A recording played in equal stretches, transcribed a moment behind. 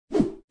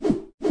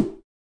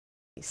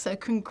So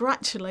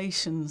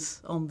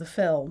congratulations on the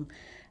film.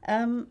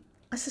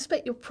 I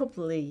suspect you're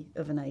probably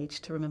of an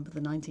age to remember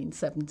the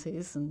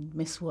 1970s and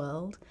Miss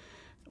World.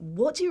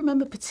 What do you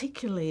remember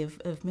particularly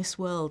of Miss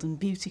World and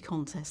beauty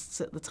contests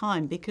at the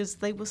time? Because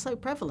they were so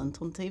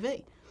prevalent on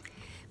TV.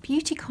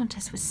 Beauty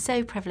contests were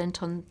so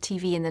prevalent on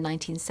TV in the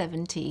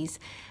 1970s,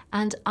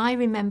 and I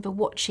remember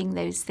watching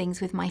those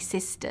things with my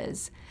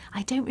sisters.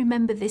 I don't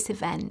remember this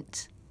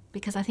event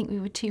because I think we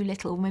were too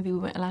little, maybe we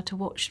weren't allowed to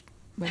watch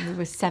when we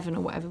were 7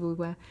 or whatever we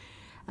were.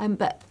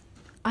 But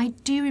I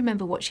do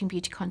remember watching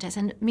beauty contests,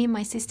 and me and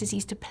my sisters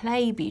used to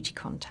play beauty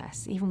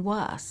contests, even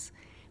worse.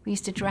 We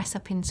used to dress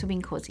up in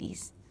swimming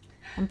cozies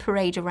and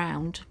parade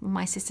around.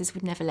 My sisters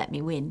would never let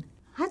me win.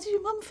 How did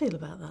your mum feel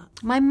about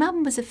that? My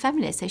mum was a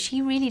feminist, so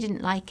she really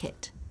didn't like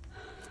it.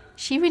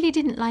 She really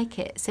didn't like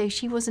it, so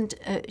she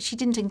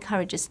didn't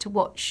encourage us to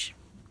watch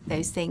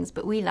those things,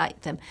 but we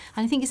liked them.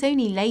 And I think it's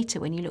only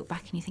later when you look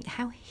back and you think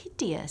how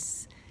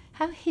hideous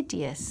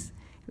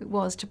it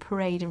was to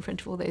parade in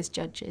front of all those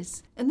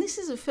judges. And this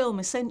is a film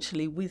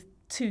essentially with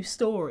two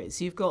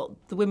stories. You've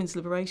got the women's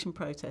liberation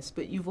protest,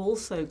 but you've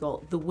also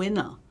got the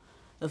winner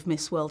of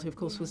Miss World, who of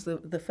course was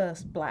the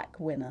first black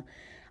winner.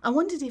 I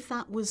wondered if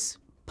that was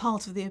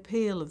part of the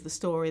appeal of the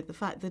story, the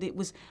fact that it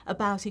was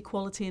about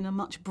equality in a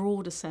much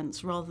broader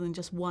sense rather than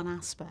just one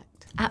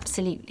aspect.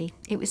 Absolutely.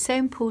 It was so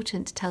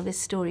important to tell this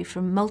story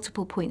from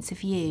multiple points of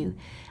view,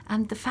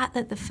 and the fact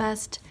that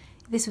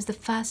this was the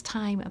first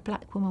time a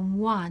black woman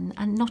won,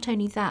 and not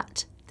only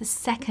that, the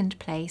second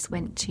place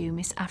went to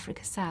Miss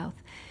Africa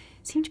South,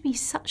 seemed to be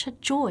such a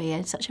joy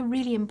and such a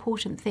really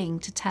important thing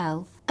to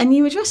tell. And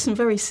you address some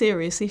very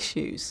serious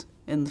issues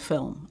in the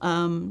film,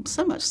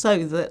 so much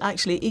so that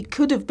actually it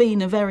could have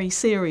been a very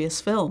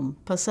serious film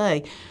per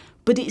se,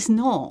 but it's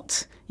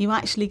not. You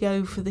actually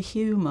go for the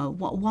humour.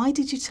 Why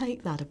did you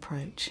take that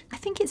approach? I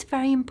think it's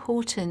very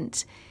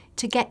important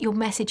to get your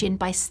message in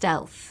by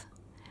stealth,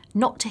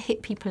 not to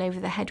hit people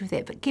over the head with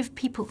it, but give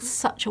people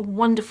such a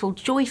wonderful,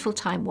 joyful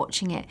time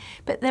watching it.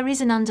 But there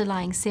is an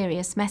underlying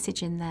serious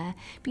message in there.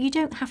 But you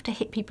don't have to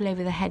hit people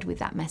over the head with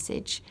that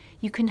message.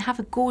 You can have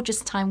a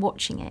gorgeous time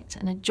watching it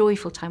and a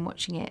joyful time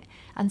watching it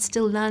and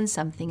still learn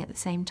something at the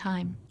same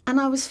time. And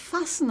I was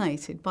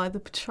fascinated by the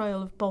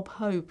portrayal of Bob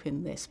Hope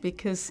in this,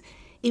 because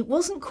it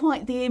wasn't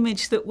quite the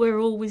image that we're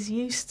always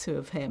used to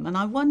of him. And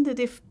I wondered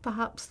if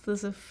perhaps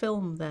there's a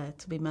film there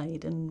to be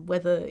made and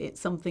whether it's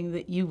something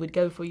that you would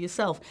go for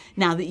yourself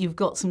now that you've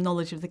got some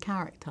knowledge of the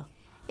character.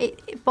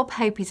 Bob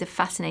Hope is a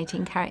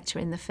fascinating character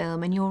in the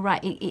film, and you're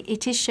right,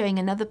 it is showing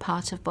another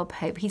part of Bob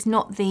Hope. He's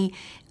not the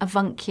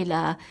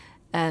avuncular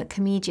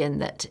comedian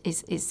that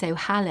is so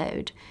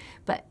hallowed,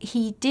 but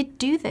he did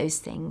do those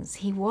things.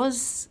 He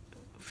was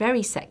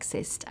very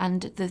sexist,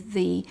 and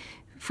the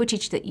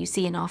footage that you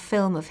see in our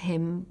film of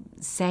him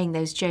saying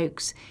those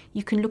jokes,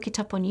 you can look it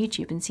up on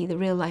YouTube and see the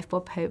real-life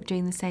Bob Hope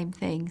doing the same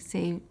thing.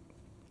 So,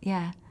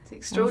 yeah. It's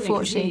extraordinary,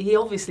 because he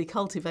obviously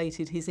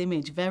cultivated his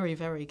image very,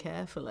 very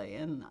carefully.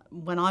 And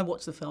when I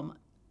watched the film,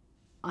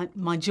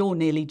 my jaw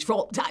nearly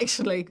dropped,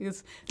 actually,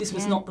 because this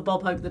was not the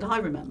Bob Hope that I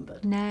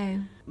remembered.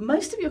 No.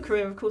 Most of your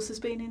career, of course, has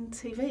been in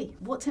TV.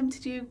 What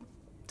tempted you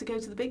to go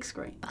to the big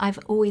screen? I've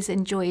always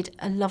enjoyed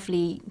a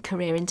lovely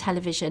career in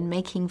television,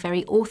 making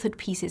very authored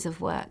pieces of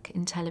work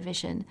in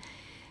television.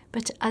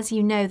 But as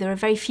you know, there are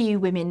very few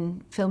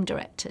women film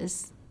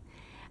directors,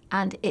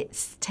 and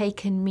it's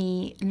taken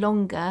me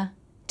longer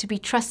to be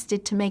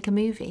trusted to make a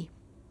movie,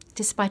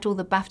 despite all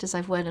the BAFTAs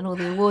I've won and all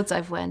the awards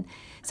I've won.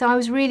 So I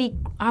was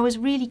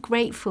really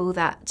grateful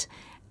that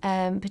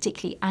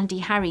particularly Andy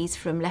Harries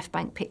from Left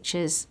Bank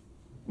Pictures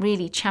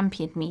really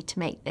championed me to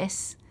make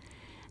this.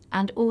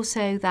 And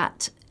also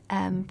that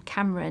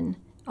Cameron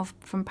McCracken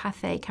from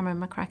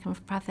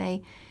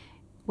Pathé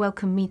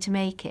welcomed me to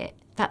make it.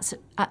 That's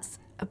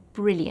a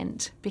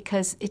brilliant,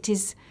 because it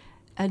is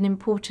an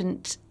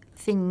important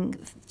thing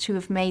to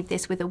have made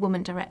this with a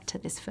woman director,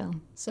 this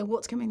film. So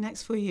what's coming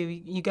next for you?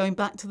 You going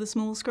back to the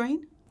small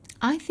screen?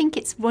 I think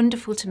it's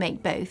wonderful to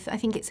make both. I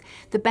think it's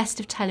the best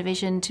of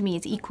television to me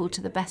is equal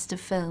to the best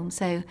of film.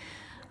 So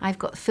I've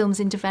got films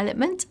in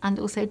development, and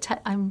also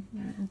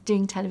I'm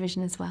doing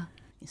television as well.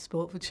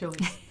 Sport for choice.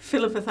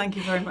 Philippa, thank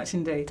you very much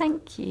indeed.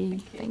 Thank you.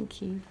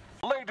 Thank you.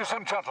 Ladies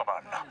and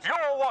gentlemen,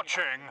 you're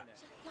watching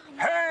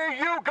Hey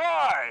You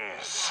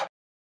Guys!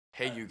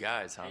 Hey You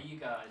Guys, huh? Hey You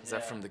Guys. Is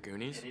that from the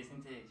Goonies? It is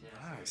indeed, yes.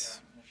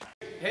 Nice.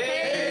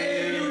 Hey